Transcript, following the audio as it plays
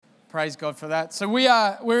Praise God for that. So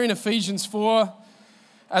we're in Ephesians 4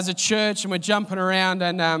 as a church, and we're jumping around,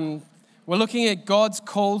 and we're looking at God's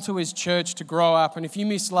call to his church to grow up. And if you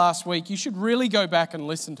missed last week, you should really go back and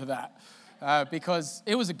listen to that because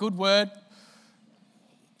it was a good word,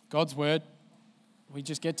 God's word. We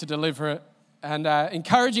just get to deliver it. And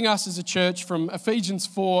encouraging us as a church from Ephesians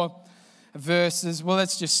 4 verses, well,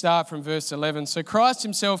 let's just start from verse 11. So Christ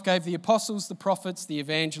himself gave the apostles, the prophets, the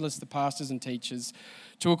evangelists, the pastors and teachers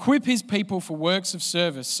to equip his people for works of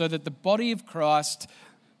service so that the body of Christ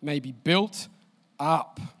may be built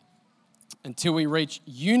up until we reach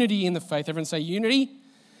unity in the faith. Everyone say unity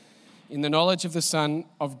in the knowledge of the Son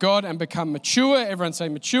of God and become mature. Everyone say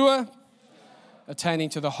mature. Attaining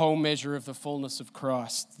to the whole measure of the fullness of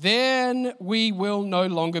Christ. Then we will no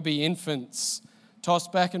longer be infants,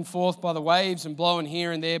 tossed back and forth by the waves and blown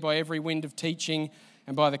here and there by every wind of teaching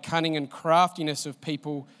and by the cunning and craftiness of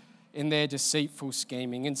people in their deceitful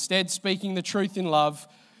scheming. Instead, speaking the truth in love,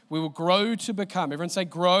 we will grow to become, everyone say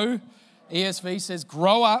grow, ESV says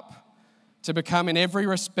grow up to become in every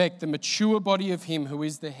respect the mature body of him who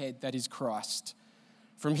is the head, that is Christ.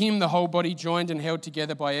 From him the whole body joined and held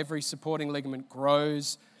together by every supporting ligament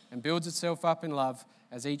grows and builds itself up in love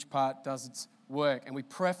as each part does its work. And we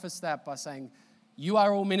preface that by saying, you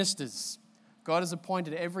are all ministers. God has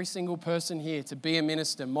appointed every single person here to be a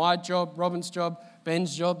minister. My job, Robin's job,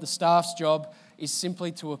 Ben's job, the staff's job is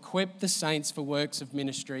simply to equip the saints for works of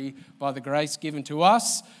ministry by the grace given to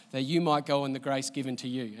us, that you might go in the grace given to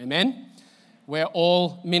you. Amen? We're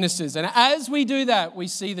all ministers. And as we do that, we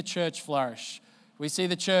see the church flourish. We see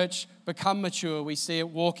the church become mature. We see it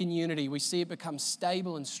walk in unity. We see it become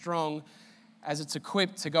stable and strong as it's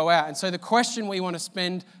equipped to go out. And so the question we want to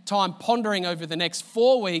spend time pondering over the next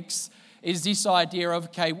 4 weeks is this idea of,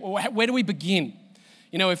 okay, where do we begin?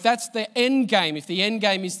 You know, if that's the end game, if the end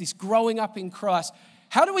game is this growing up in Christ,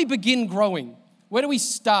 how do we begin growing? Where do we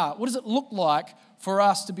start? What does it look like for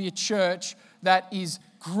us to be a church that is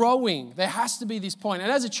growing? There has to be this point.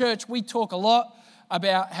 And as a church, we talk a lot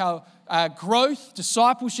about how growth,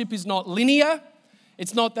 discipleship is not linear.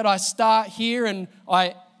 It's not that I start here and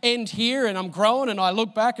I end here and I'm growing and I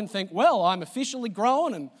look back and think, well, I'm officially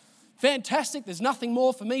grown and fantastic, there's nothing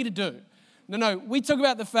more for me to do. No, we talk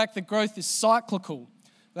about the fact that growth is cyclical,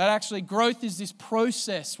 that actually growth is this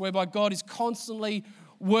process whereby God is constantly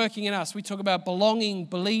working in us. We talk about belonging,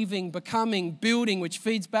 believing, becoming, building, which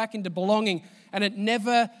feeds back into belonging, and it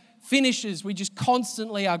never finishes. We just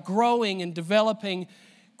constantly are growing and developing,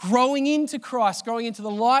 growing into Christ, growing into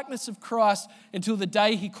the likeness of Christ until the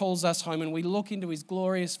day he calls us home and we look into his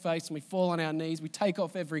glorious face and we fall on our knees, we take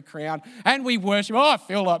off every crown and we worship. Oh, I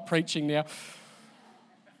feel like preaching now.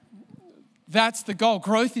 That's the goal.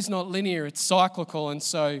 Growth is not linear, it's cyclical. And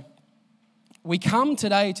so we come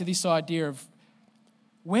today to this idea of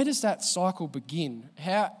where does that cycle begin?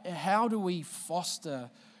 How do we foster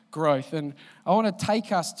growth? And I want to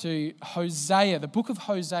take us to Hosea, the book of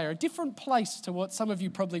Hosea, a different place to what some of you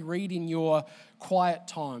probably read in your quiet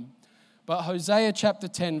time. But Hosea chapter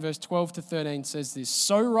 10, verse 12 to 13 says this: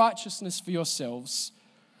 sow righteousness for yourselves,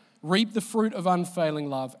 reap the fruit of unfailing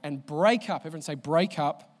love, and break up, everyone say break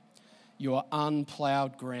up, your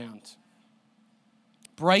unplowed ground.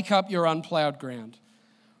 Break up your unplowed ground,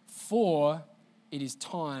 for it is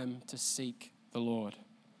time to seek the Lord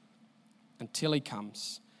until he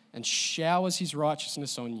comes and showers his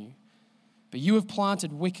righteousness on you. But you have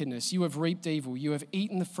planted wickedness, you have reaped evil, you have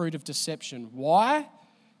eaten the fruit of deception. Why?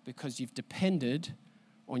 Because you've depended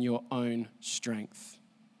on your own strength.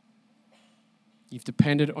 You've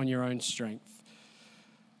depended on your own strength.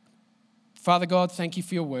 Father God, thank you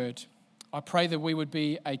for your word. I pray that we would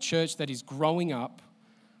be a church that is growing up,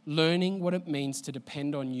 learning what it means to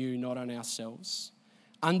depend on you, not on ourselves.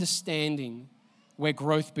 Understanding where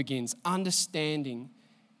growth begins, understanding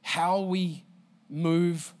how we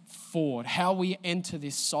move forward, how we enter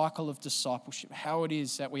this cycle of discipleship, how it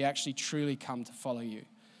is that we actually truly come to follow you.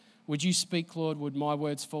 Would you speak, Lord? Would my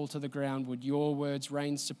words fall to the ground? Would your words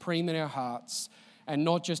reign supreme in our hearts and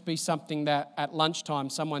not just be something that at lunchtime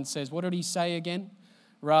someone says, what did he say again?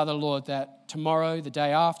 Rather, Lord, that tomorrow, the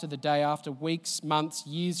day after, weeks, months,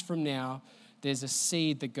 years from now, there's a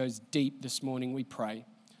seed that goes deep this morning, we pray,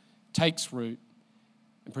 takes root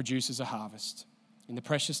and produces a harvest. In the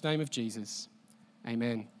precious name of Jesus,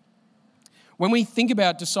 amen. When we think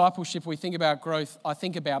about discipleship, we think about growth, I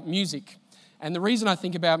think about music. And the reason I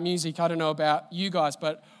think about music, I don't know about you guys,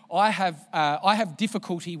 but I have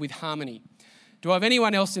difficulty with harmony. Do I have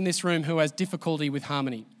anyone else in this room who has difficulty with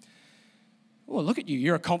harmony? Oh, look at you.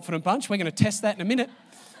 You're a confident bunch. We're going to test that in a minute.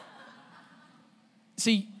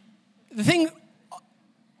 See, the thing,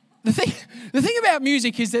 the thing about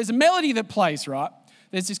music is there's a melody that plays, right?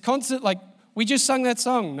 There's this constant, like, we just sung that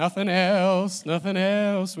song, nothing else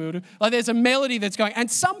will do. Like, there's a melody that's going.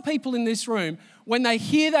 And some people in this room, when they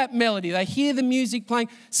hear that melody, they hear the music playing,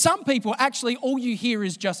 some people, actually, all you hear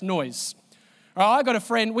is just noise. I had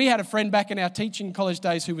a friend back in our teaching college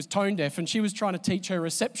days who was tone deaf, and she was trying to teach her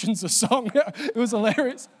receptions a song. It was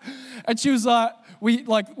hilarious. And she was like, we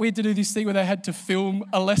had to do this thing where they had to film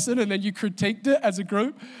a lesson and then you critiqued it as a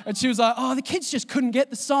group. And she was like, the kids just couldn't get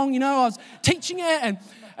the song, I was teaching it.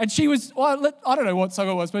 And she was, I don't know what song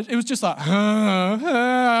it was, but it was just like,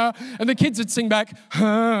 and the kids would sing back, She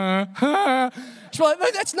was like,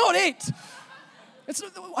 no, that's not it.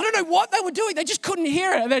 I don't know what they were doing. They just couldn't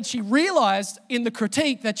hear it. And then she realized in the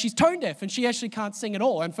critique that she's tone deaf and she actually can't sing at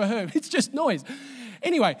all. And for her, it's just noise.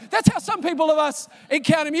 Anyway, that's how some people of us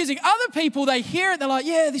encounter music. Other people, they hear it, they're like,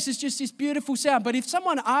 yeah, this is just this beautiful sound. But if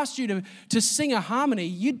someone asked you to sing a harmony,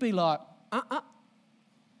 you'd be like,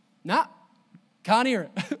 nah, can't hear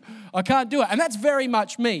it. I can't do it. And that's very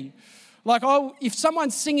much me. Like, if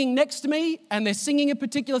someone's singing next to me and they're singing a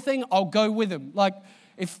particular thing, I'll go with them. Like,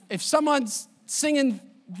 if someone's singing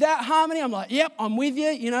that harmony, I'm like, yep, I'm with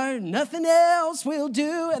you, nothing else will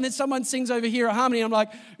do. And then someone sings over here a harmony, I'm like,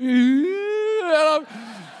 ooh, and I'm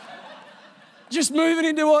just moving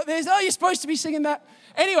into what there's, you're supposed to be singing that.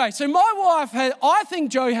 Anyway, so my wife, I think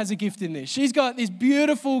Jo has a gift in this. She's got this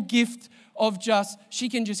beautiful gift of she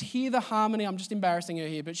can just hear the harmony. I'm just embarrassing her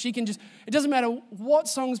here, but she can it doesn't matter what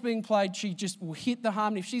song's being played, she just will hit the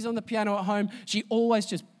harmony. If she's on the piano at home, she always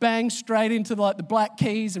just bangs straight into the black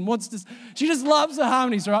keys and she just loves the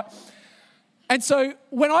harmonies, right? And so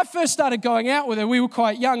when I first started going out with her, we were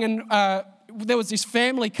quite young, and there was this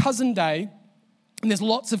family cousin day, and there's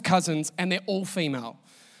lots of cousins, and they're all female.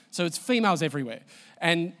 So it's females everywhere.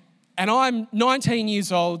 And I'm 19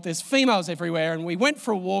 years old, there's females everywhere, and we went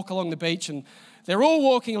for a walk along the beach, and they're all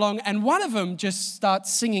walking along, and one of them just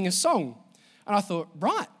starts singing a song. And I thought,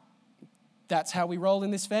 right, that's how we roll in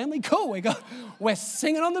this family? Cool, we're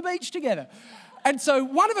singing on the beach together. And so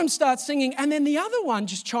one of them starts singing, and then the other one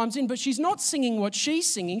just chimes in, but she's not singing what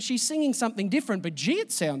she's singing something different, but gee,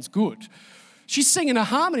 it sounds good. She's singing a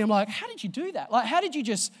harmony. I'm like, how did you do that? Like, how did you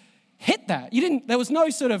just hit that? There was no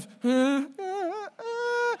sort of,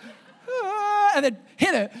 and then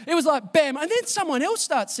hit it. It was like, bam. And then someone else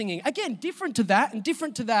starts singing. Again, different to that and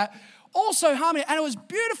different to that. Also harmony. And it was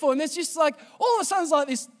beautiful. And there's just like, all of a sudden it's like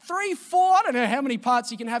this 3, 4, I don't know how many parts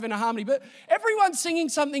you can have in a harmony, but everyone's singing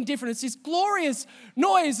something different. It's this glorious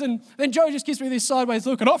noise. And then Jo just gives me this sideways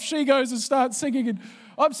look, and off she goes and starts singing. And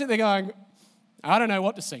I'm sitting there going, I don't know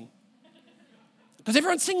what to sing. Because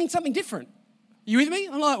everyone's singing something different. You with me?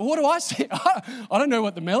 I'm like, what do I sing? I don't know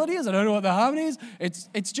what the melody is. I don't know what the harmony is.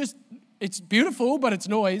 It's beautiful, but it's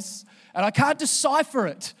noise, and I can't decipher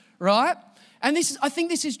it, right? And I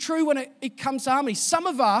think this is true when it comes to harmony. Some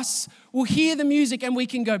of us will hear the music and we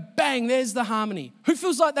can go, bang, there's the harmony. Who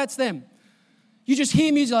feels like that's them? You just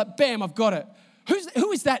hear music like, bam, I've got it.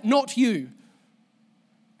 Who is that not you?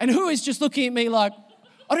 And who is just looking at me like,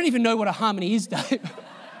 I don't even know what a harmony is, Dave.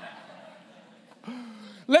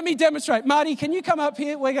 Let me demonstrate. Marty, can you come up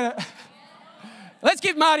here? Let's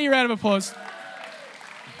give Marty a round of applause.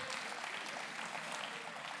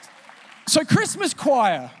 So Christmas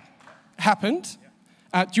choir happened.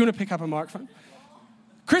 Do you want to pick up a microphone?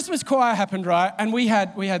 Christmas choir happened, right? And we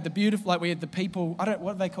had the beautiful, we had the people, what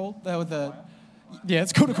are they called? They were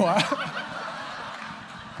it's called a choir.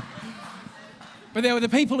 But there were the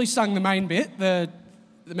people who sung the main bit, the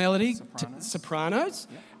melody, sopranos.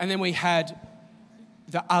 Yep. And then we had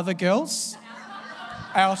the other girls,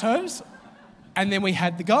 altos. And then we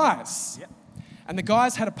had the guys. Yep. And the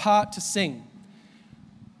guys had a part to sing.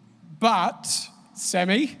 But,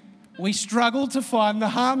 Sammy, we struggled to find the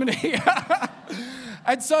harmony.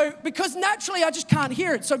 And so, because naturally I just can't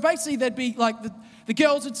hear it. So basically there'd be like the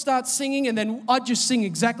girls would start singing, and then I'd just sing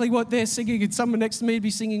exactly what they're singing, and someone next to me would be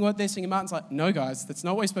singing what they're singing. Martin's like, no guys, that's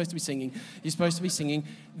not what you're supposed to be singing. You're supposed to be singing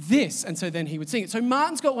this. And so then he would sing it. So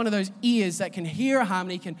Martin's got one of those ears that can hear a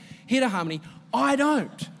harmony, can hit a harmony. I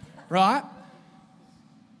don't, right?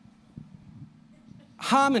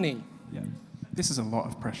 Harmony. Yeah. This is a lot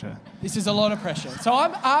of pressure. This is a lot of pressure. So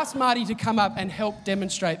I've asked Marty to come up and help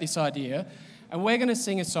demonstrate this idea, and we're going to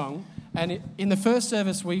sing a song. And in the first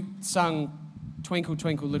service, we sung Twinkle,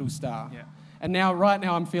 Twinkle, Little Star. Yeah. And right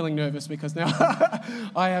now, I'm feeling nervous because now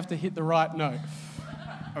I have to hit the right note.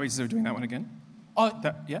 Are we still doing that one again? Yeah?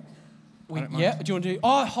 Do you want to do,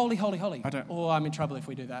 Holy, Holy, Holy? I don't. Oh, I'm in trouble if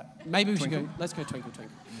we do that. Maybe we should go, let's go Twinkle,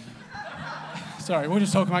 Twinkle. Sorry, we'll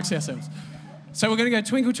just talk amongst ourselves. So we're going to go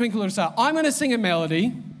Twinkle, Twinkle, Little Star. I'm going to sing a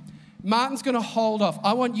melody, Martin's going to hold off.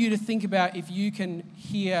 I want you to think about if you can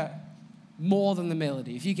hear more than the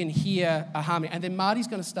melody, if you can hear a harmony. And then Marty's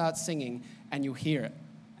going to start singing and you'll hear it,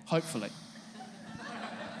 hopefully.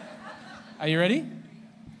 Are you ready?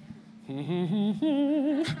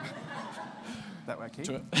 That way, key?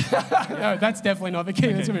 No, that's definitely not the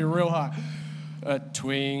key. That's going to be real high. A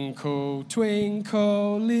twinkle,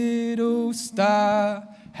 twinkle, little star,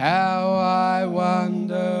 how I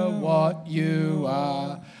wonder what you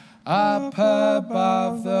are up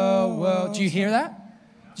above the world. Do you hear that?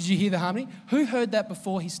 Did you hear the harmony? Who heard that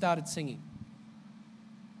before he started singing?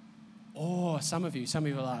 Oh, some of you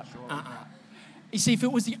are like, You see, if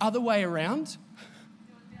it was the other way around.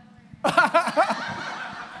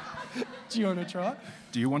 Do you want to try it?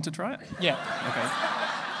 Do you want to try it? Yeah. Okay.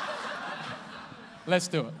 Let's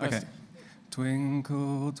do it. Okay.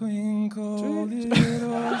 Twinkle, twinkle,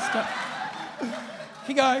 little star.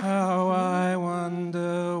 Keep going. How I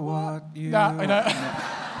wonder what you No.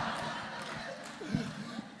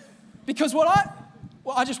 Because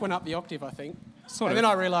I just went up the octave, I think. Sort and of.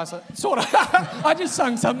 then I realised, I just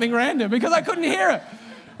sung something random because I couldn't hear it,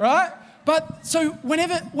 right? But so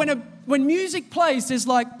when music plays, there's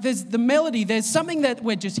the melody, there's something that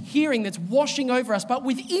we're just hearing that's washing over us. But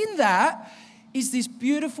within that is this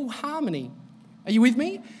beautiful harmony. Are you with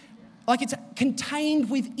me? Like it's contained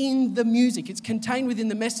within the music. It's contained within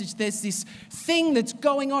the message. There's this thing that's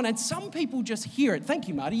going on and some people just hear it. Thank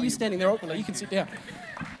you, Marty. You're standing there awkwardly. You can sit down.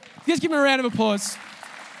 Just give me a round of applause.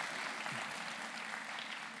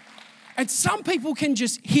 And some people can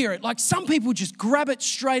just hear it. Like some people just grab it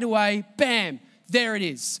straight away. Bam, there it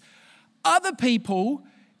is. Other people,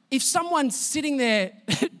 if someone's sitting there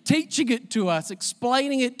teaching it to us,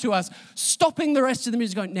 explaining it to us, stopping the rest of the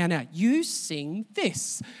music going, now, you sing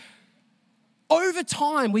this. Over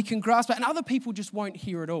time, we can grasp it, and other people just won't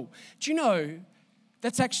hear it all. Do you know,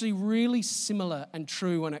 that's actually really similar and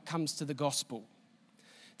true when it comes to the gospel.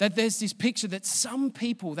 That there's this picture that some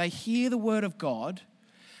people, they hear the word of God,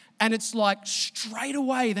 and it's like straight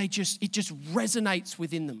away, it just resonates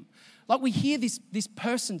within them. Like we hear this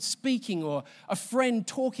person speaking or a friend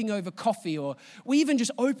talking over coffee, or we even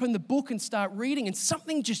just open the book and start reading and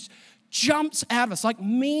something just jumps out of us, like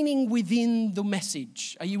meaning within the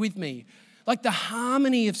message. Are you with me? Like the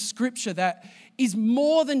harmony of scripture that is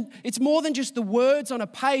more than just the words on a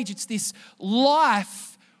page. It's this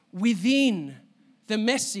life within the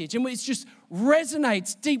message. And it just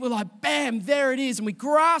resonates deep. We're like, bam, there it is. And we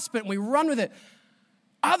grasp it and we run with it.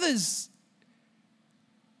 Others,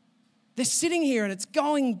 they're sitting here and it's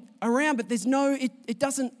going around, but it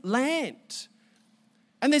doesn't land.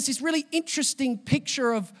 And there's this really interesting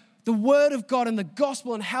picture of the word of God and the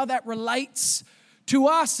gospel and how that relates to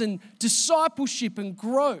us and discipleship and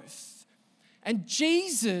growth. And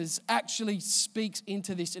Jesus actually speaks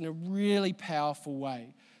into this in a really powerful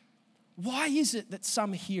way. Why is it that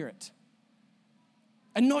some hear it?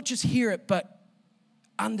 And not just hear it, but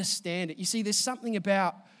understand it. You see, there's something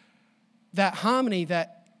about that harmony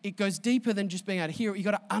that it goes deeper than just being able to hear it. You've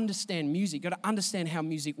got to understand music. You've got to understand how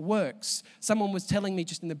music works. Someone was telling me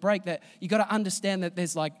just in the break that you've got to understand that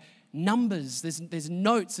there's like numbers, there's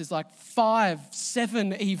notes, there's like 5,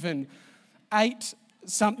 7 even, 8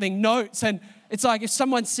 something notes. And it's like if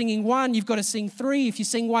someone's singing 1, you've got to sing 3. If you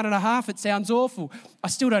sing 1.5, it sounds awful. I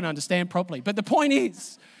still don't understand properly. But the point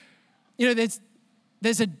is,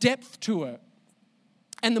 there's a depth to it.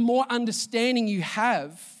 And the more understanding you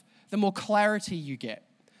have, the more clarity you get,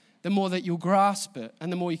 the more that you'll grasp it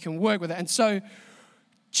and the more you can work with it. And so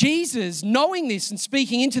Jesus, knowing this and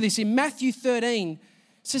speaking into this in Matthew 13,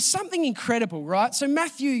 says something incredible, right? So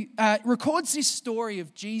Matthew records this story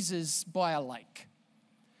of Jesus by a lake.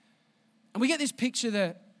 And we get this picture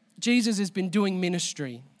that Jesus has been doing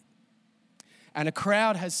ministry and a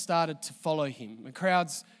crowd has started to follow him. The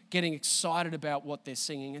crowd's getting excited about what they're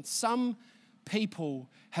singing. And some people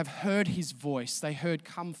have heard his voice. They heard,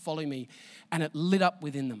 "Come follow me," and it lit up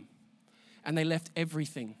within them. And they left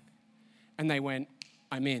everything and they went,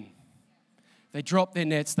 "I'm in." They dropped their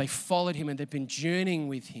nets, they followed him, and they've been journeying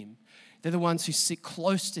with him. They're the ones who sit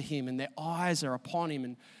close to him and their eyes are upon him,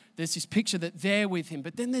 and there's this picture that they're with him.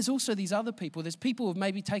 But then there's also these other people. There's people who've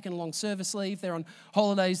maybe taken a long service leave. They're on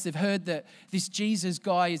holidays. They've heard that this Jesus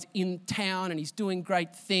guy is in town and he's doing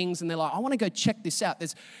great things. And they're like, "I want to go check this out."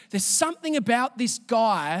 There's something about this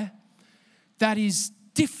guy that is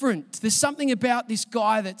different. There's something about this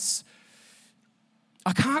guy that's,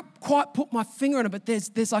 I can't quite put my finger on it, but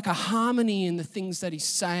there's like a harmony in the things that he's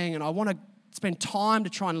saying. And I want to spend time to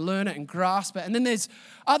try and learn it and grasp it. And then there's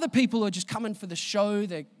other people who are just coming for the show.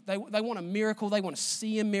 They want a miracle. They want to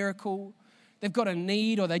see a miracle. they've got a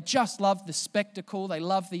need, or they just love the spectacle, they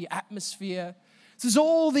love the atmosphere. So there's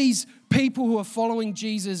all these people who are following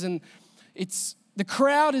Jesus, and the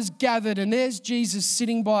crowd is gathered, and there's Jesus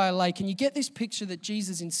sitting by a lake, and you get this picture that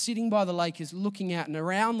Jesus, in sitting by the lake, is looking out, and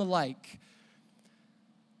around the lake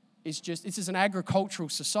this is an agricultural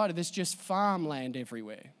society. There's just farmland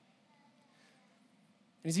everywhere.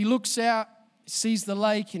 And as he looks out, he sees the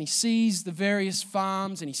lake, and he sees the various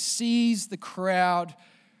farms, and he sees the crowd.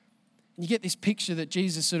 And you get this picture that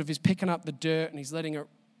Jesus sort of is picking up the dirt, and he's letting it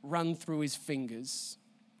run through his fingers,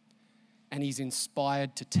 and he's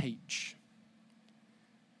inspired to teach.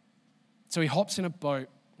 So he hops in a boat,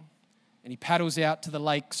 and he paddles out to the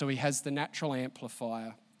lake, so he has the natural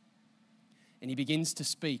amplifier. And he begins to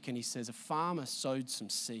speak, and he says, a farmer sowed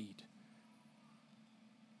some seed.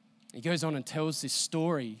 He goes on and tells this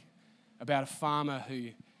story about a farmer who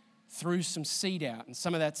threw some seed out, and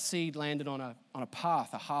some of that seed landed on a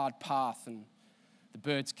path, a hard path, and the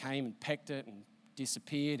birds came and pecked it and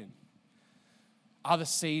disappeared. And other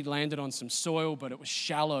seed landed on some soil, but it was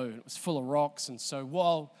shallow and it was full of rocks. And so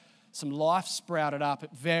while some life sprouted up,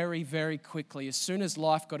 it very, very quickly, as soon as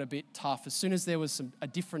life got a bit tough, as soon as there was a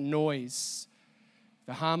different noise,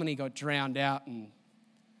 the harmony got drowned out and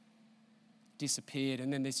disappeared.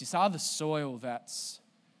 And then there's this other soil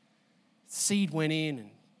seed went in and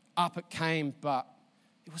up it came, but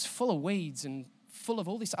it was full of weeds and full of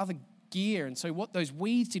all this other gear. And so what those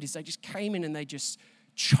weeds did is they just came in and they just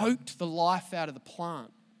choked the life out of the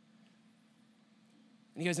plant.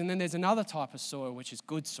 And he goes, and then there's another type of soil, which is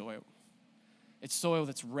good soil. It's soil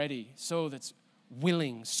that's ready, soil that's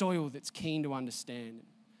willing, soil that's keen to understand.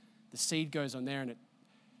 The seed goes on there and it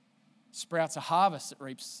sprouts a harvest that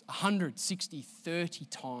reaps 100, 60, 30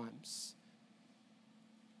 times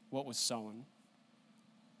what was sown.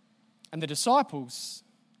 And the disciples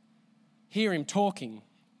hear him talking.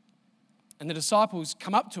 And the disciples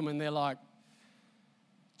come up to him and they're like,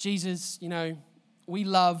 Jesus, we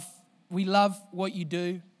love what you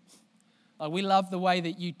do. Like, we love the way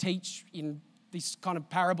that you teach in these kind of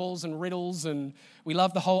parables and riddles, and we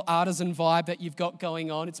love the whole artisan vibe that you've got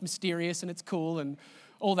going on. It's mysterious and it's cool and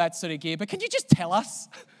all that sort of gear. But can you just tell us?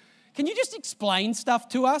 Can you just explain stuff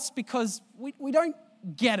to us? Because we don't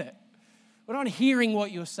get it. We're not hearing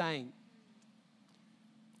what you're saying.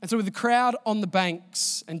 And so with the crowd on the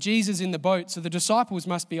banks and Jesus in the boat, so the disciples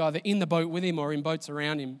must be either in the boat with him or in boats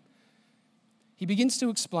around him, he begins to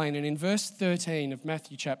explain, and in verse 13 of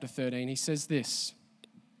Matthew chapter 13, he says this: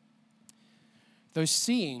 though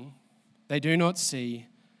seeing, they do not see,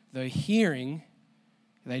 though hearing,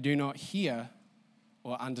 they do not hear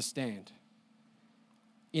or understand.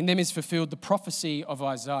 In them is fulfilled the prophecy of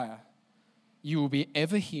Isaiah. You will be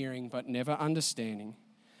ever hearing but never understanding.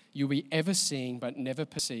 You will be ever seeing but never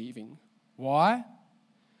perceiving. Why?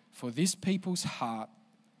 For this people's heart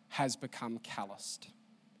has become calloused.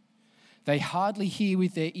 They hardly hear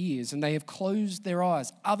with their ears, and they have closed their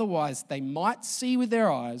eyes. Otherwise, they might see with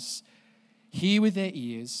their eyes, hear with their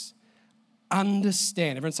ears,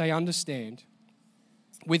 understand. Everyone say understand.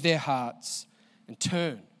 With their hearts, and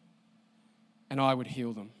turn, and I would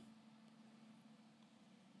heal them.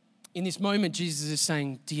 In this moment, Jesus is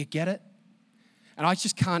saying, do you get it? And I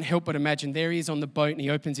just can't help but imagine there he is on the boat, and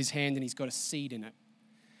he opens his hand and he's got a seed in it.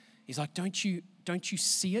 He's like, don't you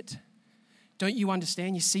see it? Don't you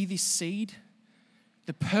understand? You see this seed?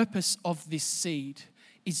 The purpose of this seed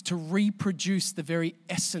is to reproduce the very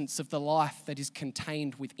essence of the life that is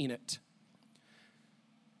contained within it.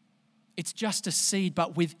 It's just a seed,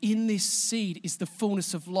 but within this seed is the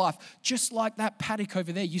fullness of life. Just like that paddock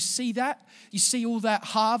over there. You see that? You see all that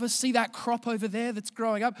harvest? See that crop over there that's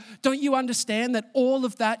growing up? Don't you understand that all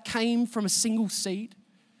of that came from a single seed?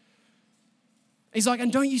 He's like,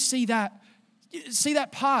 and don't you see that? See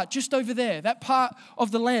that part just over there, that part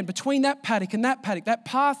of the land between that paddock, that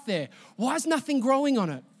path there. Why is nothing growing on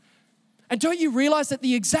it? And don't you realize that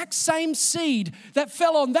the exact same seed that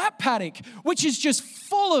fell on that paddock, which is just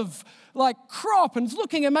full of like crop and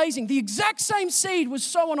looking amazing, the exact same seed was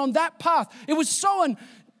sown on that path. It was sown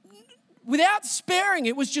without sparing.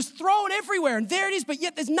 It was just thrown everywhere, and there it is, but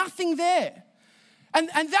yet there's nothing there. And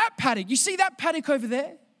that paddock, you see that paddock over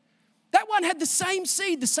there? That one had the same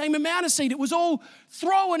seed, the same amount of seed. It was all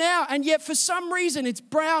thrown out, and yet for some reason it's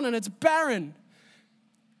brown and it's barren.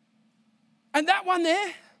 And that one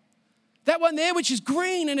there, which is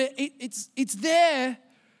green, and it's there,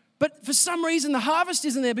 but for some reason the harvest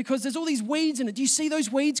isn't there because there's all these weeds in it. Do you see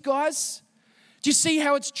those weeds, guys? Do you see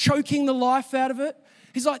how it's choking the life out of it?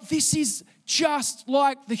 He's like, this is just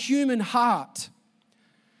like the human heart.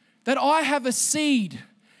 That I have a seed,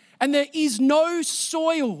 and there is no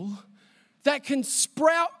soil that can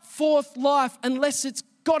sprout forth life unless it's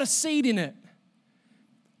got a seed in it.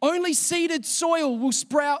 Only seeded soil will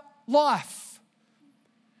sprout life.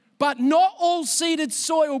 But not all seeded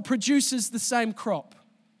soil produces the same crop.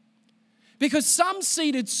 Because some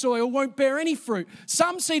seeded soil won't bear any fruit.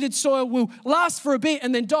 Some seeded soil will last for a bit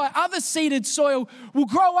and then die. Other seeded soil will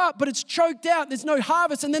grow up, but it's choked out. There's no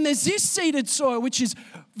harvest. And then there's this seeded soil, which is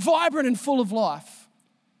vibrant and full of life.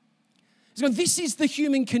 He's going, this is the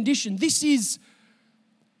human condition. This is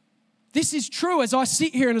true as I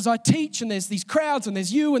sit here and as I teach, and there's these crowds and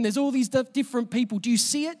there's you and there's all these different people. Do you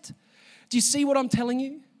see it? Do you see what I'm telling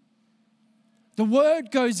you? The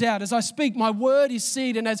word goes out. As I speak, my word is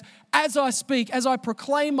seed. And as I speak, as I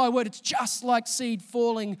proclaim my word, it's just like seed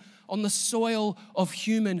falling on the soil of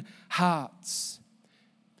human hearts.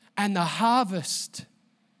 And the harvest,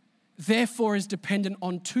 therefore, is dependent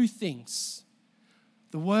on two things: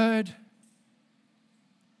 the word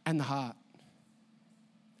and the heart.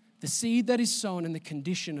 The seed that is sown and the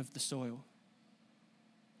condition of the soil.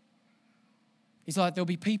 He's like, there'll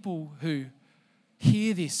be people who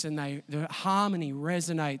hear this and the harmony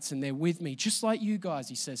resonates and they're with me. Just like you guys,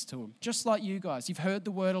 he says to them. Just like you guys. You've heard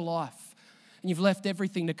the word of life and you've left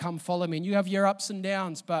everything to come follow me. And you have your ups and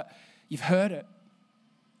downs, but you've heard it.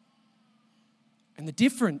 And the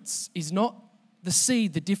difference is not the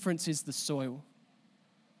seed. The difference is the soil.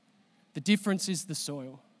 The difference is the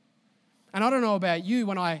soil. And I don't know about you,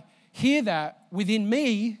 when I hear that within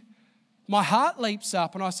me, my heart leaps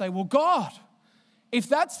up and I say, well, God, if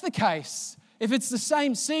that's the case, if it's the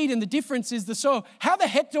same seed and the difference is the soil, how the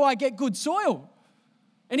heck do I get good soil?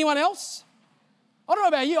 Anyone else? I don't know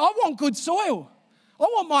about you. I want good soil. I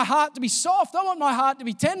want my heart to be soft. I want my heart to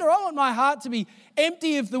be tender. I want my heart to be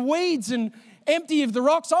empty of the weeds and empty of the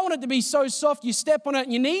rocks. I want it to be so soft you step on it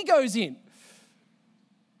and your knee goes in.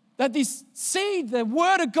 That this seed, the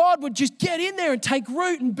word of God, would just get in there and take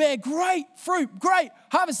root and bear great fruit, great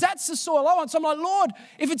harvest. That's the soil I want. So I'm like, Lord,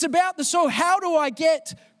 if it's about the soil, how do I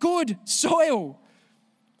get good soil?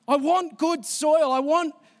 I want good soil. I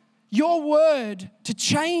want your word to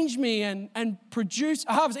change me and produce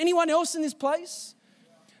a harvest. Anyone else in this place?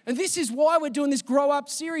 And this is why we're doing this Grow Up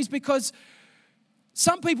series, because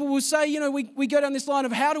some people will say, you know, we go down this line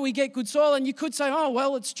of how do we get good soil? And you could say, oh,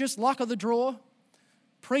 well, it's just luck of the draw.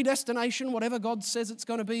 Predestination, whatever God says it's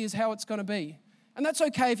going to be is how it's going to be. And that's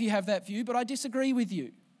okay if you have that view, but I disagree with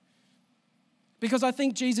you. Because I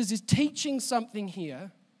think Jesus is teaching something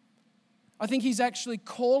here. I think he's actually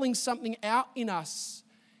calling something out in us.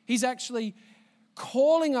 He's actually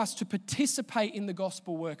calling us to participate in the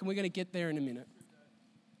gospel work, and we're going to get there in a minute.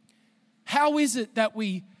 How is it that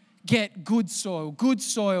we get good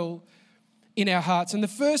soil in our hearts? And the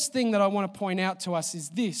first thing that I want to point out to us is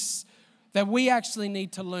this: that we actually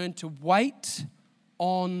need to learn to wait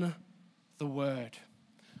on the word.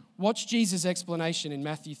 Watch Jesus' explanation in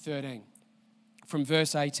Matthew 13 from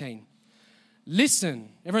verse 18.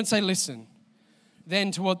 Listen, everyone say listen,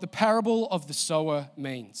 then to what the parable of the sower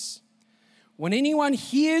means. When anyone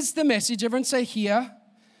hears the message, everyone say hear,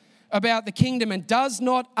 about the kingdom and does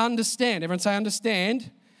not understand, everyone say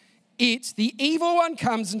understand, the evil one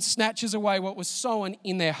comes and snatches away what was sown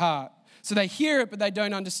in their heart. So they hear it, but they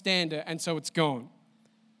don't understand it, and so it's gone,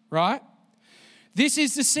 right? This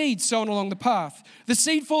is the seed sown along the path. The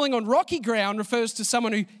seed falling on rocky ground refers to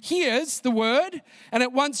someone who hears the word and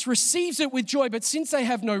at once receives it with joy, but since they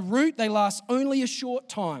have no root, they last only a short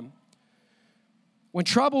time. When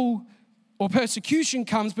trouble or persecution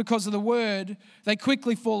comes because of the word, they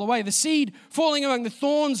quickly fall away. The seed falling among the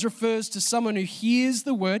thorns refers to someone who hears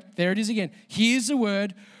the word, there it is again, hears the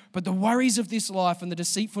word, but the worries of this life and the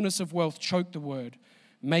deceitfulness of wealth choke the word,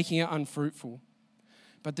 making it unfruitful.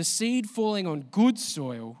 But the seed falling on good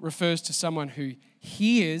soil refers to someone who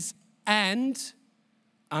hears and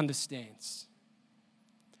understands.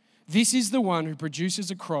 This is the one who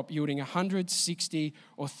produces a crop yielding 160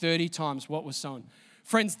 or 30 times what was sown.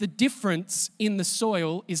 Friends, the difference in the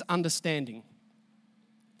soil is understanding.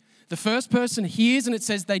 The first person hears and it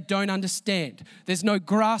says they don't understand. There's no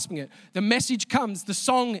grasping it. The message comes, the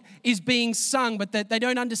song is being sung, but they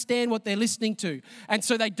don't understand what they're listening to. And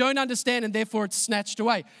so they don't understand and therefore it's snatched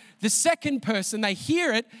away. The second person, they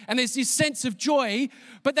hear it and there's this sense of joy,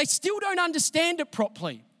 but they still don't understand it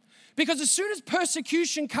properly. Because as soon as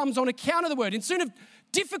persecution comes on account of the word, as soon as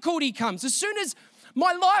difficulty comes, as soon as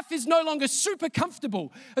my life is no longer super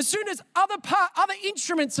comfortable, as soon as other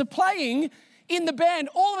instruments are playing in the band,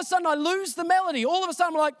 all of a sudden I lose the melody. All of a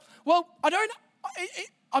sudden I'm like, well,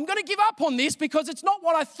 I'm going to give up on this because it's not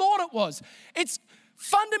what I thought it was. It's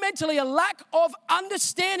fundamentally a lack of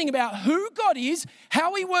understanding about who God is,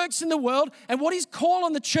 how he works in the world, and what his call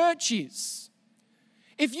on the church is.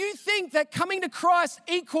 If you think that coming to Christ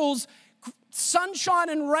equals sunshine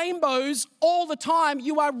and rainbows all the time,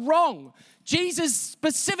 you are wrong. Jesus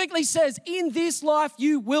specifically says, in this life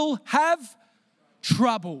you will have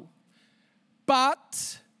trouble.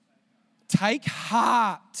 But take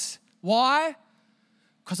heart. Why?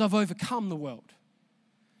 Because I've overcome the world.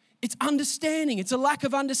 It's understanding. It's a lack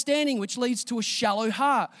of understanding which leads to a shallow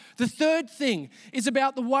heart. The third thing is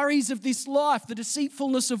about the worries of this life, the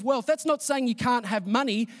deceitfulness of wealth. That's not saying you can't have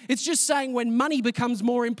money. It's just saying when money becomes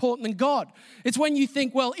more important than God. It's when you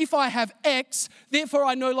think, well, if I have X, therefore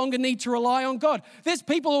I no longer need to rely on God. There's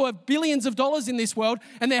people who have billions of dollars in this world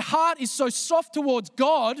and their heart is so soft towards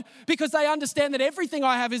God because they understand that everything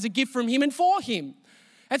I have is a gift from him and for him.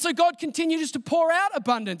 And so God continues to pour out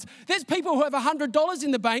abundance. There's people who have $100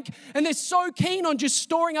 in the bank and they're so keen on just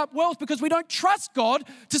storing up wealth because we don't trust God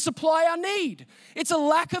to supply our need. It's a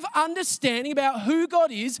lack of understanding about who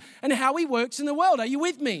God is and how he works in the world. Are you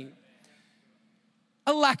with me?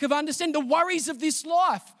 A lack of understanding. The worries of this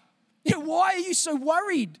life. You know, why are you so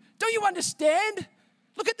worried? Don't you understand?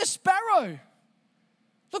 Look at the sparrow.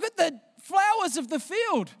 Look at the flowers of the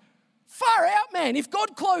field. Far out, man. If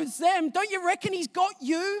God clothes them, don't you reckon he's got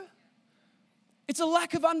you? It's a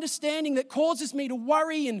lack of understanding that causes me to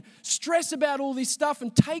worry and stress about all this stuff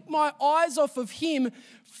and take my eyes off of him,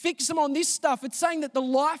 fix them on this stuff. It's saying that the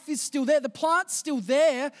life is still there. The plant's still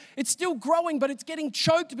there. It's still growing, but it's getting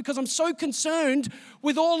choked because I'm so concerned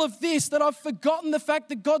with all of this that I've forgotten the fact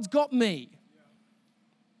that God's got me.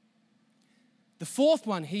 The fourth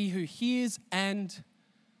one, he who hears and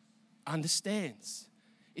understands.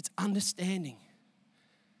 It's understanding.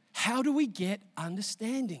 How do we get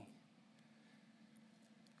understanding?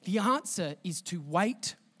 The answer is to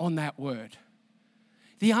wait on that word.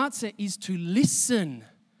 The answer is to listen,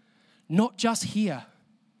 not just hear.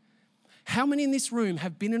 How many in this room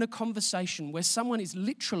have been in a conversation where someone is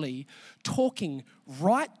literally talking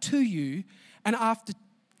right to you, and after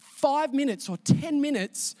 5 minutes or 10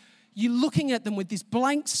 minutes, you're looking at them with this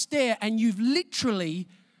blank stare and you've literally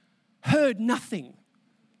heard nothing?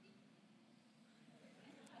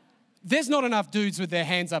 There's not enough dudes with their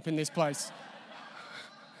hands up in this place.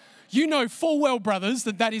 You know full well, brothers,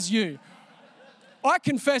 that is you. I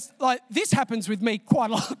confess, this happens with me quite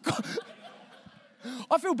a lot.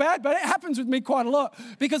 I feel bad, but it happens with me quite a lot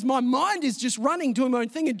because my mind is just running, doing my own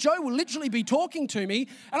thing, and Joe will literally be talking to me,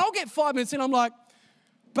 and I'll get 5 minutes in, I'm like,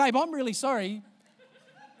 babe, I'm really sorry.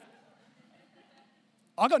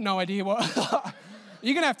 I got no idea what...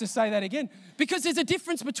 You're going to have to say that again. Because there's a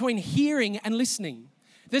difference between hearing and listening.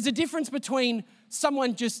 There's a difference between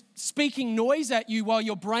someone just speaking noise at you while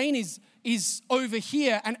your brain is over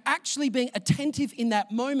here and actually being attentive in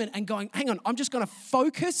that moment and going, hang on, I'm just going to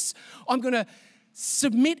focus. I'm going to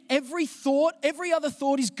submit every thought. Every other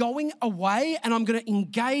thought is going away and I'm going to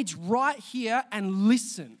engage right here and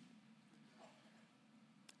listen.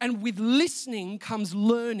 And with listening comes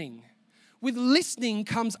learning. With listening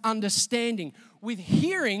comes understanding. With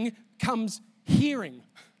hearing comes hearing.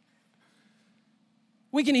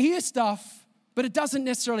 We can hear stuff, but it doesn't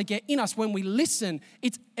necessarily get in us when we listen.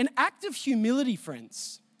 It's an act of humility,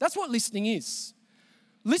 friends. That's what listening is.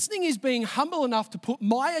 Listening is being humble enough to put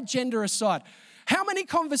my agenda aside. How many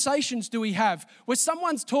conversations do we have where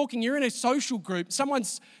someone's talking, you're in a social group,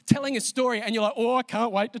 someone's telling a story, and you're like, oh, I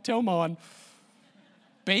can't wait to tell mine.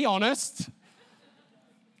 Be honest.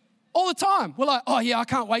 All the time. We're like, oh yeah, I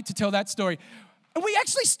can't wait to tell that story. And we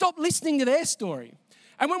actually stop listening to their story.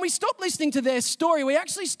 And when we stop listening to their story, we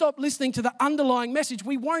actually stop listening to the underlying message.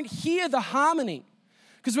 We won't hear the harmony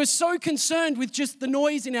because we're so concerned with just the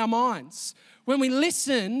noise in our minds. When we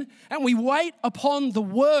listen and we wait upon the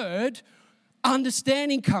word,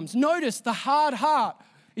 understanding comes. Notice the hard heart.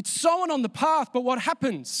 It's sown on the path, but what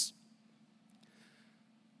happens?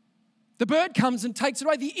 The bird comes and takes it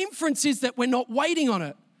away. The inference is that we're not waiting on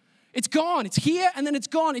it. It's gone. It's here and then it's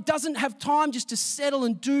gone. It doesn't have time just to settle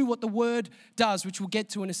and do what the word does, which we'll get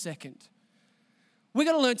to in a second. We're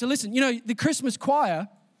going to learn to listen. You know, the Christmas choir,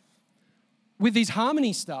 with these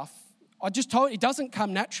harmony stuff, I just told you, it doesn't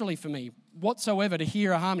come naturally for me whatsoever to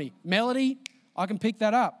hear a harmony. Melody, I can pick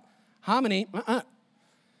that up. Harmony,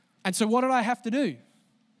 And so what did I have to do?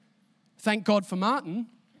 Thank God for Martin.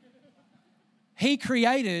 He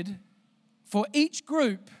created for each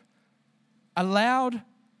group a loud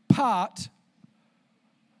part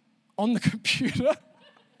on the computer.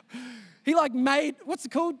 He made, what's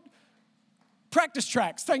it called? Practice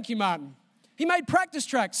tracks. Thank you, Martin. He made practice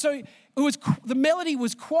tracks. So the melody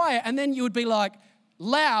was quiet, and then you would be like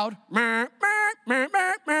loud,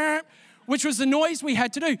 which was the noise we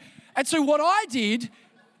had to do. And so what I did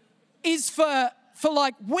is for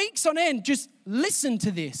like weeks on end, just listen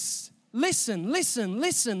to this. Listen.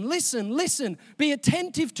 Be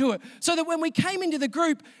attentive to it. So that when we came into the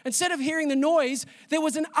group, instead of hearing the noise, there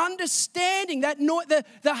was an understanding that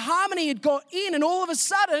the harmony had got in, and all of a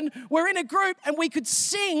sudden we're in a group and we could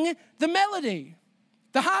sing the melody,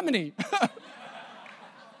 the harmony.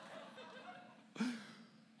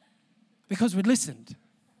 Because we'd listened.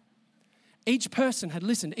 Each person had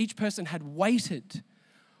listened. Each person had waited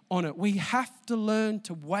on it. We have to learn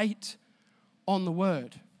to wait on the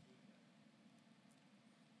word.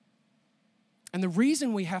 And the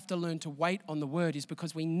reason we have to learn to wait on the word is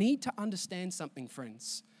because we need to understand something,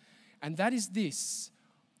 friends. And that is this: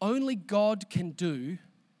 only God can do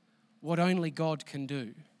what only God can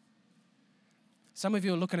do. Some of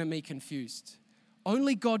you are looking at me confused.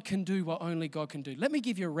 Only God can do what only God can do. Let me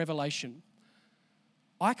give you a revelation.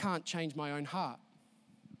 I can't change my own heart,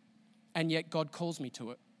 and yet God calls me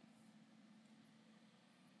to it.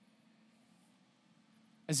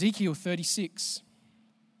 Ezekiel 36.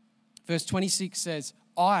 Verse 26 says,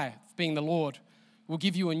 I, being the Lord, will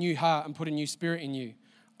give you a new heart and put a new spirit in you.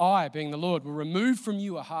 I, being the Lord, will remove from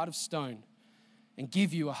you a heart of stone and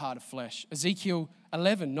give you a heart of flesh. Ezekiel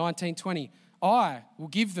 11, 19, 20. I will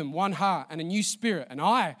give them one heart and a new spirit, and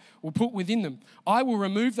I will put within them. I will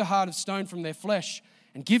remove the heart of stone from their flesh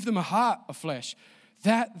and give them a heart of flesh,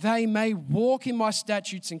 that they may walk in my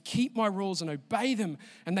statutes and keep my rules and obey them,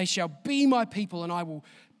 and they shall be my people, and I will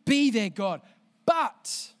be their God.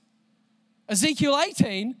 But Ezekiel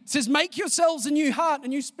 18 says, make yourselves a new heart, a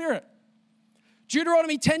new spirit.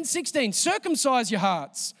 Deuteronomy 10:16, circumcise your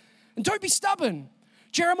hearts and don't be stubborn.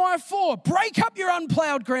 Jeremiah 4, break up your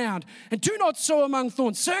unplowed ground and do not sow among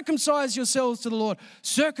thorns. Circumcise yourselves to the Lord.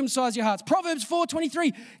 Circumcise your hearts. Proverbs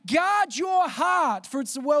 4:23, guard your heart, for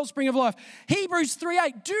it's the wellspring of life. Hebrews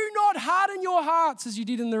 3:8, do not harden your hearts as you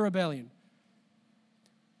did in the rebellion.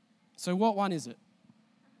 So what one is it?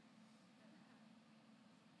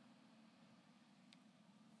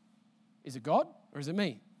 Is it God or is it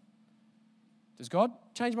me? Does God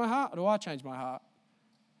change my heart or do I change my heart?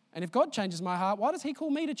 And if God changes my heart, why does he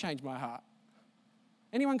call me to change my heart?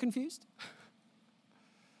 Anyone confused?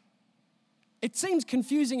 It seems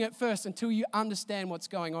confusing at first until you understand what's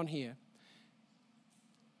going on here.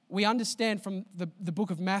 We understand from the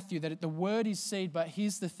book of Matthew that the word is seed, but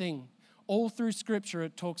here's the thing. All through Scripture,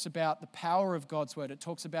 it talks about the power of God's word. It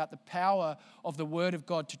talks about the power of the word of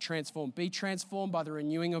God to transform. Be transformed by the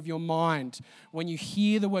renewing of your mind. When you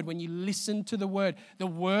hear the word, when you listen to the word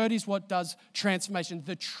is what does transformation.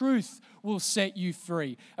 The truth will set you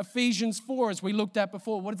free. Ephesians 4, as we looked at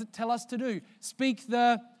before, what does it tell us to do? Speak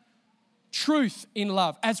the truth in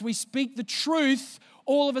love. As we speak the truth,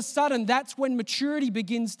 all of a sudden, that's when maturity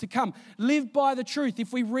begins to come. Live by the truth.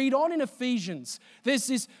 If we read on in Ephesians, there's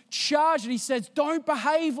this charge that he says, don't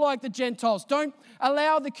behave like the Gentiles. Don't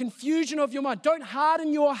allow the confusion of your mind. Don't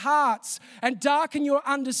harden your hearts and darken your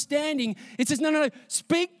understanding. It says, no.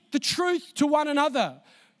 Speak the truth to one another.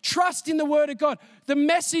 Trust in the word of God. The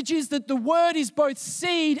message is that the word is both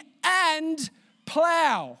seed and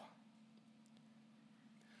plow.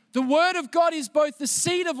 The word of God is both the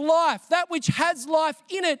seed of life, that which has life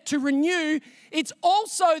in it to renew. It's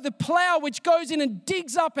also the plow which goes in and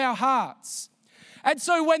digs up our hearts. And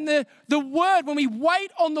so when when we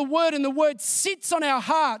wait on the word and the word sits on our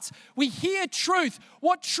hearts, we hear truth.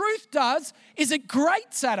 What truth does is it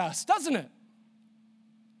grates at us, doesn't it?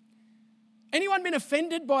 Anyone been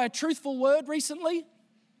offended by a truthful word recently?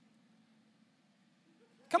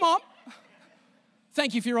 Come on.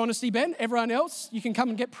 Thank you for your honesty, Ben. Everyone else, you can come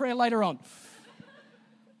and get prayer later on.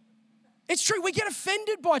 It's true, we get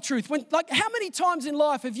offended by truth. How many times in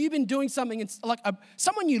life have you been doing something, it's like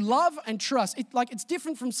someone you love and trust? It's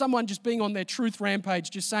different from someone just being on their truth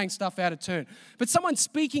rampage, just saying stuff out of turn. But someone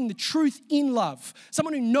speaking the truth in love,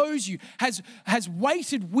 someone who knows you, has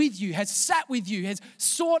waited with you, has sat with you, has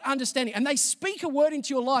sought understanding, and they speak a word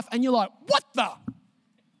into your life, and you're like, what the?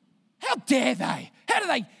 How dare they?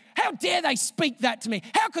 How dare they speak that to me?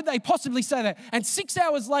 How could they possibly say that? And 6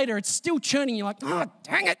 hours later, it's still churning. You're like, oh,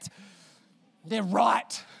 dang it. They're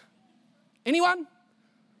right. Anyone?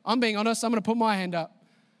 I'm being honest. I'm going to put my hand up.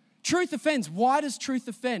 Truth offends. Why does truth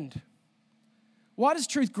offend? Why does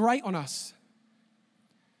truth grate on us?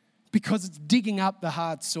 Because it's digging up the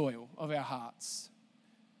hard soil of our hearts,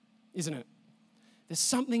 isn't it? There's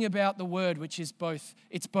something about the word which is both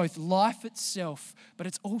life itself, but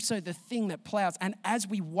it's also the thing that plows. And as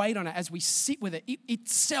we wait on it, as we sit with it, it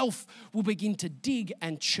itself will begin to dig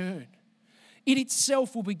and churn. It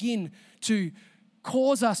itself will begin to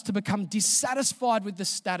cause us to become dissatisfied with the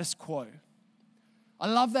status quo. I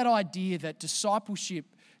love that idea that discipleship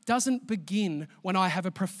doesn't begin when I have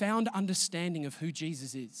a profound understanding of who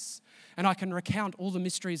Jesus is and I can recount all the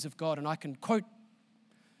mysteries of God and I can quote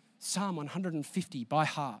Psalm 150 by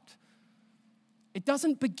heart. It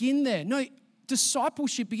doesn't begin there. No,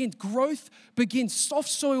 discipleship begins, growth begins, soft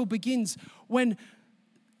soil begins when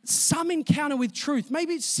some encounter with truth.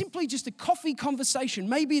 Maybe it's simply just a coffee conversation.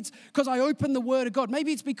 Maybe it's because I opened the Word of God.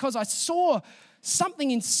 Maybe it's because I saw something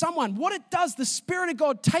in someone. What it does, the Spirit of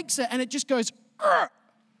God takes it and it just goes, "Urgh."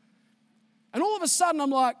 And all of a sudden I'm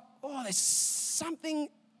like, oh, there's something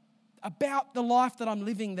about the life that I'm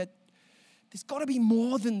living that there's got to be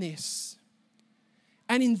more than this.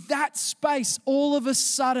 And in that space, all of a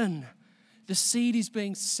sudden, the seed is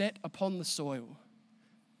being set upon the soil.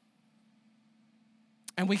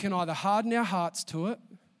 And we can either harden our hearts to it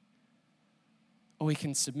or we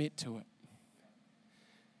can submit to it.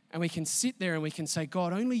 And we can sit there and we can say,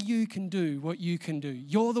 God, only you can do what you can do.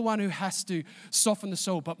 You're the one who has to soften the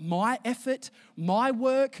soil. But my effort, my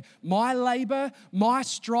work, my labor, my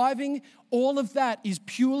striving, all of that is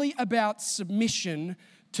purely about submission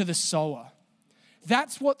to the sower.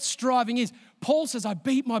 That's what striving is. Paul says, I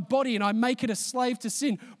beat my body and I make it a slave to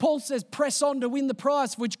sin. Paul says, press on to win the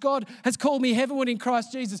prize for which God has called me heavenward in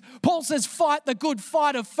Christ Jesus. Paul says, fight the good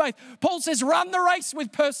fight of faith. Paul says, run the race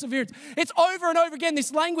with perseverance. It's over and over again,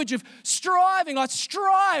 this language of striving. I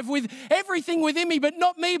strive with everything within me, but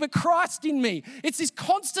not me, but Christ in me. It's this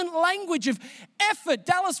constant language of effort.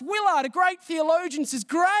 Dallas Willard, a great theologian, says,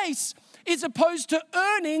 grace is opposed to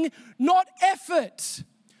earning, not effort.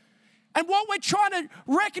 And what we're trying to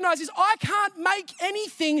recognize is I can't make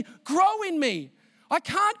anything grow in me. I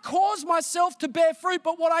can't cause myself to bear fruit,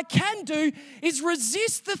 but what I can do is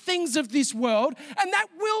resist the things of this world, and that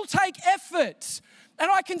will take effort.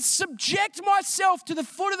 And I can subject myself to the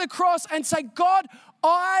foot of the cross and say, God,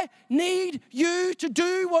 I need you to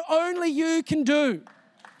do what only you can do.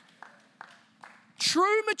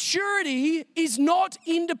 True maturity is not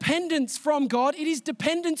independence from God, it is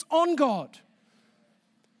dependence on God.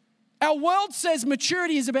 Our world says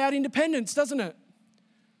maturity is about independence, doesn't it?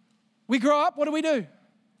 We grow up, what do?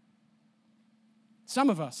 Some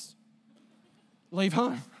of us leave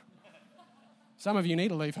home. Some of you need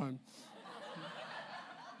to leave home.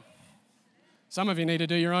 Some of you need to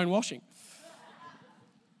do your own washing.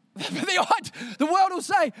 The world will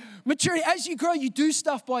say, maturity, as you grow, you do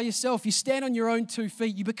stuff by yourself. You stand on your own 2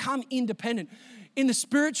 feet. You become independent. In the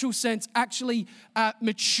spiritual sense, actually,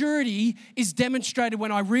 maturity is demonstrated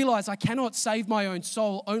when I realize I cannot save my own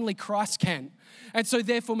soul, only Christ can. And so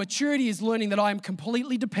therefore, maturity is learning that I am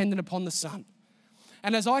completely dependent upon the Son.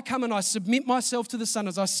 And as I come and I submit myself to the Son,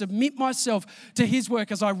 as I submit myself to His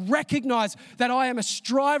work, as I recognize that I am a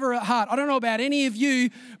striver at heart. I don't know about any of you,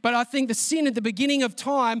 but I think the sin at the beginning of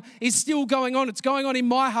time is still going on. It's going on in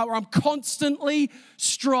my heart where I'm constantly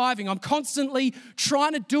striving. I'm constantly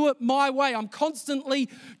trying to do it my way. I'm constantly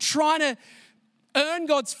trying to earn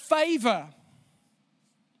God's favor,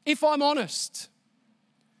 if I'm honest.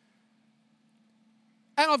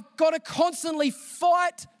 And I've got to constantly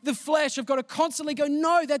fight the flesh. I've got to constantly go,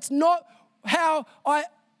 no, that's not how I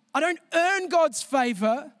don't earn God's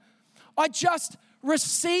favor. I just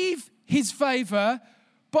receive His favor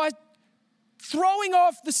by throwing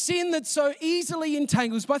off the sin that so easily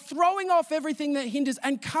entangles, by throwing off everything that hinders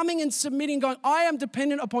and coming and submitting, going, I am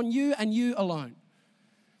dependent upon you and you alone.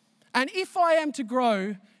 And if I am to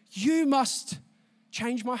grow, you must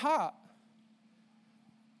change my heart.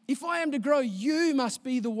 If I am to grow, you must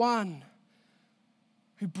be the one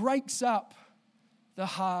who breaks up the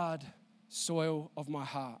hard soil of my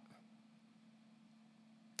heart.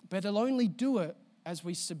 But He'll only do it as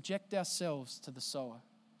we subject ourselves to the sower.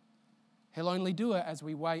 He'll only do it as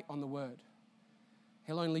we wait on the Word.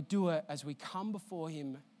 He'll only do it as we come before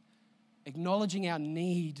Him, acknowledging our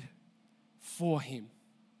need for Him.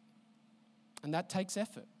 And that takes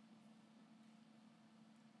effort.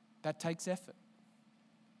 That takes effort.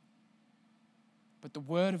 But the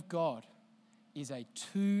Word of God is a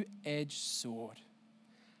two-edged sword,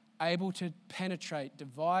 able to penetrate,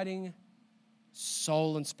 dividing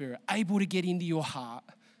soul and spirit, able to get into your heart,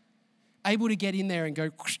 able to get in there and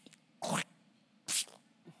go, I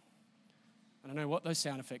don't know what those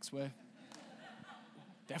sound effects were.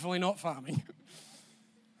 Definitely not farming.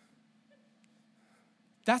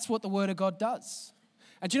 That's what the Word of God does.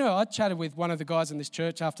 And you know, I chatted with one of the guys in this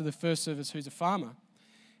church after the first service who's a farmer.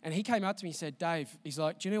 And he came up to me and said, Dave, he's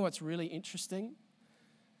like, do you know what's really interesting?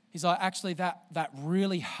 He's like, actually, that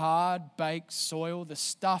really hard-baked soil, the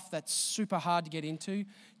stuff that's super hard to get into, do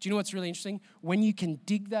you know what's really interesting? When you can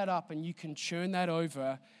dig that up and you can churn that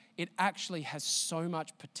over, it actually has so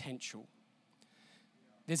much potential.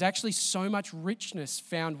 There's actually so much richness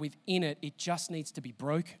found within it, it just needs to be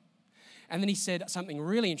broken. And then he said something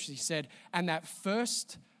really interesting. He said, and that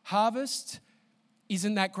first harvest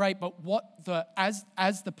isn't that great, but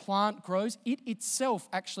as the plant grows, it itself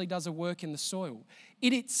actually does a work in the soil.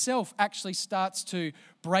 It itself actually starts to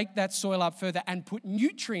break that soil up further and put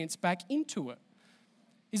nutrients back into it.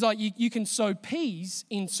 He's like, you can sow peas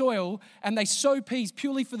in soil, and they sow peas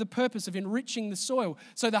purely for the purpose of enriching the soil.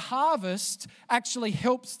 So the harvest actually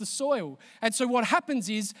helps the soil. And so what happens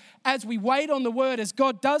is, as we wait on the word, as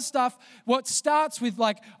God does stuff, what starts with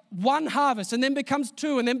like one harvest and then becomes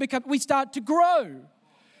two, and then we start to grow.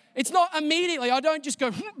 It's not immediately, I don't just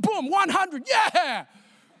go, boom, 100, yeah!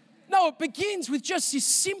 No, it begins with just this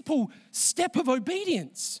simple step of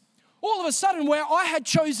obedience. All of a sudden, where I had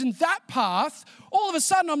chosen that path, all of a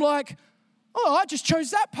sudden I'm like, oh, I just chose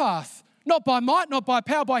that path. Not by might, not by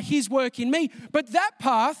power, by his work in me. But that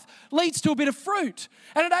path leads to a bit of fruit.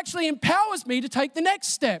 And it actually empowers me to take the next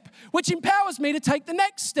step, which empowers me to take the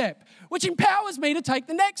next step, which empowers me to take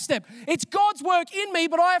the next step. It's God's work in me,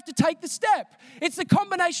 but I have to take the step. It's the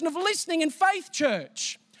combination of listening and faith,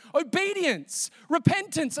 church. Obedience,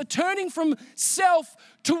 repentance, a turning from self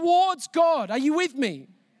towards God. Are you with me?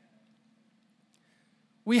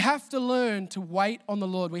 We have to learn to wait on the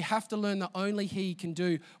Lord. We have to learn that only he can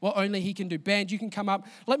do what only he can do. Band, you can come up.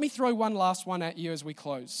 Let me throw one last one at you as we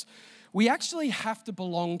close. We actually have to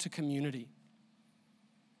belong to community.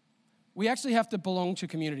 We actually have to belong to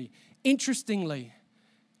community. Interestingly,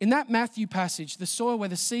 in that Matthew passage, the soil where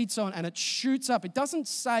the seed's sown and it shoots up, it doesn't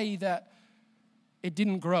say that it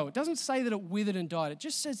didn't grow. It doesn't say that it withered and died. It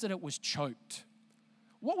just says that it was choked.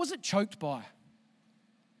 What was it choked by?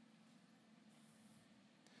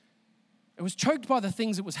 It was choked by the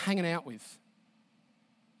things it was hanging out with.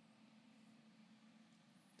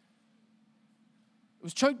 It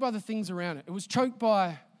was choked by the things around it. It was choked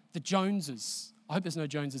by the Joneses. I hope there's no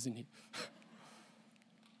Joneses in here.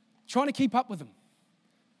 Trying to keep up with them.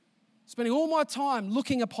 Spending all my time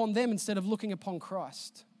looking upon them instead of looking upon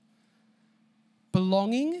Christ.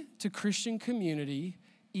 Belonging to Christian community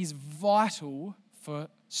is vital for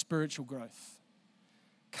spiritual growth.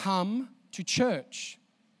 Come to church.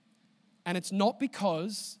 And it's not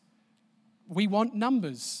because we want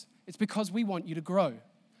numbers. It's because we want you to grow.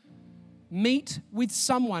 Meet with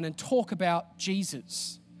someone and talk about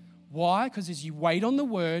Jesus. Why? Because as you wait on the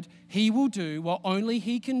word, he will do what only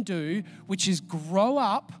he can do, which is grow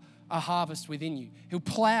up a harvest within you. He'll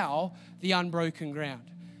plow the unbroken ground.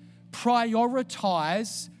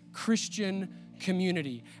 Prioritize Christian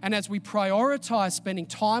community. And as we prioritize spending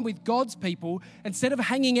time with God's people, instead of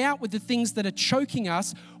hanging out with the things that are choking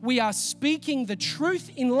us, we are speaking the truth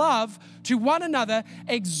in love to one another,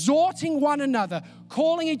 exhorting one another,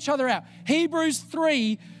 calling each other out. Hebrews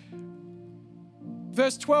 3,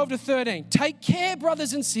 verse 12 to 13. Take care,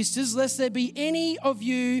 brothers and sisters, lest there be in any of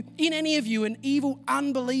you an evil,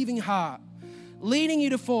 unbelieving heart, leading you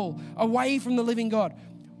to fall away from the living God.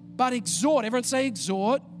 But exhort, everyone say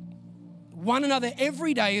exhort, one another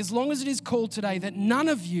every day, as long as it is called today, that none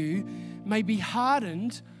of you may be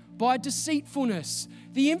hardened by deceitfulness.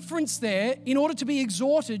 The inference there, in order to be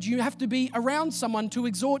exhorted, you have to be around someone to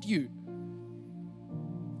exhort you.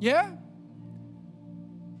 Yeah?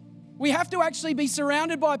 We have to actually be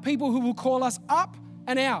surrounded by people who will call us up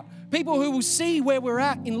and out. People who will see where we're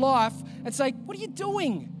at in life and say, what are you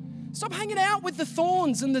doing? Stop hanging out with the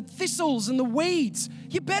thorns and the thistles and the weeds.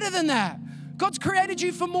 You're better than that. God's created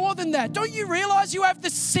you for more than that. Don't you realize you have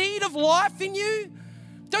the seed of life in you?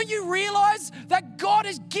 Don't you realize that God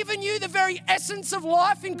has given you the very essence of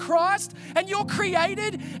life in Christ, and you're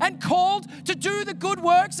created and called to do the good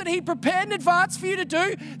works that he prepared in advance for you to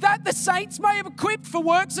do, that the saints may have equipped for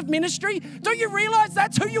works of ministry? Don't you realize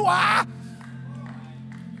that's who you are?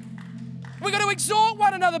 We've got to exhort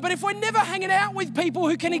one another, but if we're never hanging out with people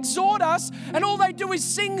who can exhort us and all they do is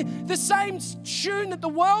sing the same tune that the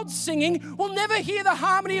world's singing, we'll never hear the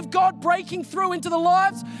harmony of God breaking through into the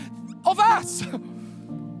lives of us.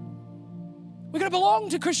 We're going to belong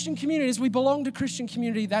to Christian community. As we belong to Christian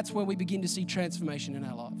community, that's where we begin to see transformation in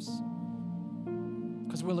our lives.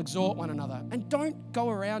 Because we'll exhort one another. And don't go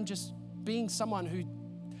around just being someone who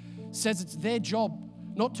says it's their job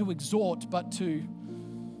not to exhort, but to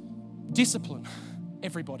discipline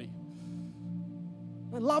everybody.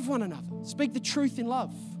 Love one another. Speak the truth in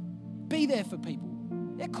love. Be there for people.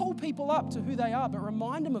 Yeah, call people up to who they are, but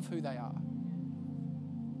remind them of who they are.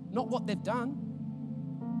 Not what they've done.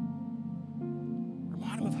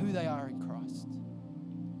 them of who they are in Christ.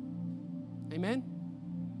 Amen?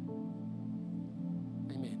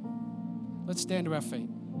 Amen. Let's stand to our feet.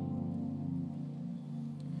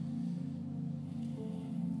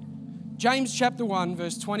 James chapter 1,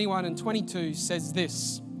 verse 21 and 22 says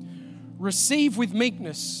this: receive with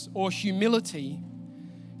meekness or humility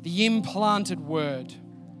the implanted word,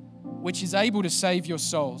 which is able to save your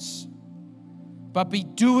souls. But be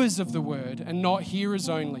doers of the word and not hearers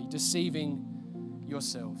only, deceiving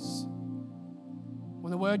yourselves.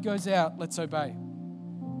 When the word goes out, let's obey.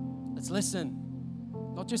 Let's listen.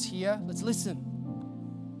 Not just hear, let's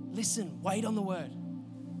listen. Listen, wait on the word.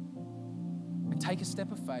 And take a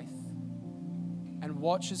step of faith and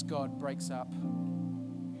watch as God breaks up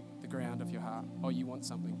the ground of your heart. Oh, you want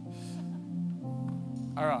something?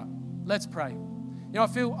 All right, let's pray. You know,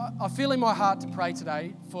 I feel in my heart to pray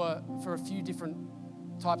today for a few different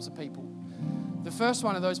types of people. The first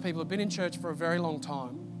one of those people have been in church for a very long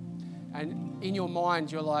time, and in your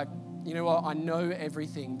mind you're like, you know what, I know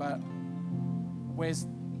everything, but where's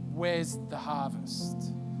the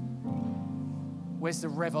harvest? Where's the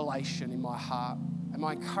revelation in my heart? And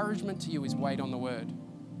my encouragement to you is wait on the word.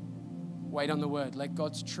 Wait on the word. Let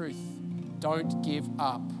God's truth. Don't give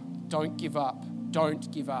up. Don't give up. Don't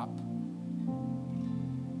give up.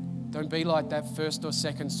 Don't be like that first or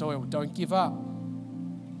second soil. Don't give up.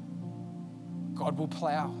 God will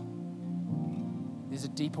plow. There's a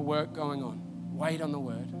deeper work going on. Wait on the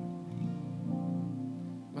word.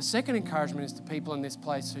 My second encouragement is to people in this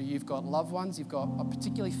place who you've got loved ones, you've got a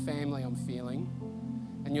particularly family, I'm feeling,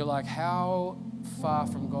 and you're like, how far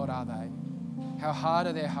from God are they? How hard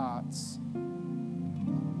are their hearts?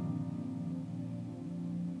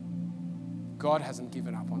 God hasn't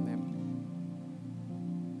given up on them.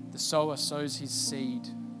 The sower sows his seed.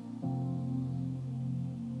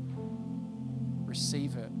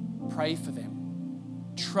 Receive it. Pray for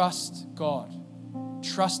them. Trust God.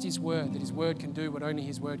 Trust his word, that his word can do what only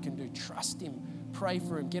his word can do. Trust him. Pray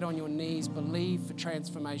for him. Get on your knees. Believe for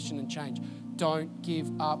transformation and change. Don't give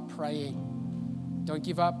up praying. Don't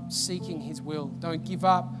give up seeking his will. Don't give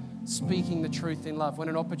up speaking the truth in love. When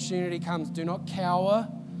an opportunity comes, do not cower.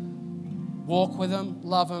 Walk with them,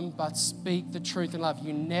 love them, but speak the truth in love.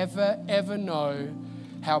 You never, ever know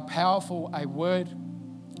how powerful a word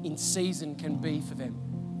in season can be for them.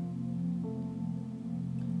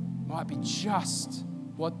 It might be just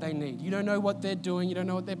what they need. You don't know what they're doing. You don't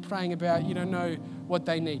know what they're praying about. You don't know what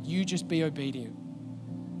they need. You just be obedient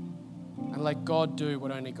and let God do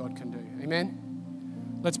what only God can do.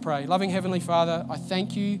 Amen? Let's pray. Loving Heavenly Father, I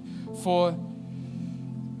thank you for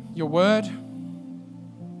your word.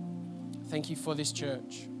 Thank you for this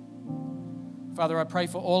church. Father, I pray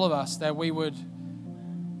for all of us that we would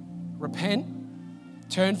repent,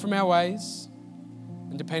 turn from our ways,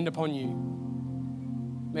 and depend upon you.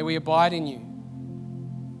 May we abide in you.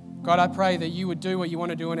 God, I pray that you would do what you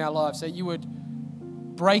want to do in our lives, that you would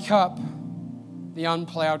break up the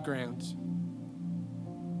unplowed ground,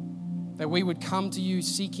 that we would come to you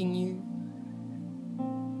seeking you,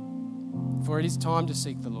 for it is time to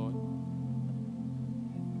seek the Lord.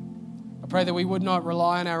 I pray that we would not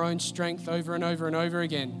rely on our own strength over and over and over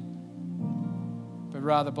again, but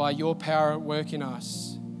rather by your power at work in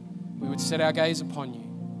us, we would set our gaze upon you.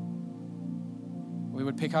 We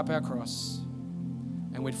would pick up our cross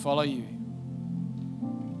and we'd follow you,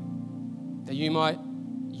 that you might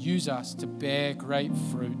use us to bear great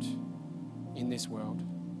fruit in this world.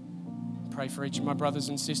 Pray for each of my brothers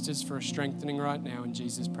and sisters for a strengthening right now in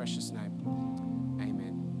Jesus' precious name.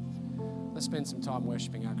 Amen. Let's spend some time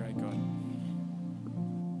worshiping our great God.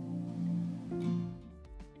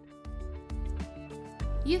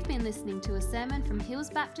 You've been listening to a sermon from Hills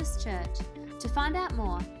Baptist Church. To find out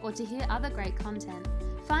more or to hear other great content,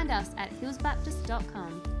 find us at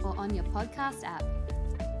hillsbaptist.com or on your podcast app.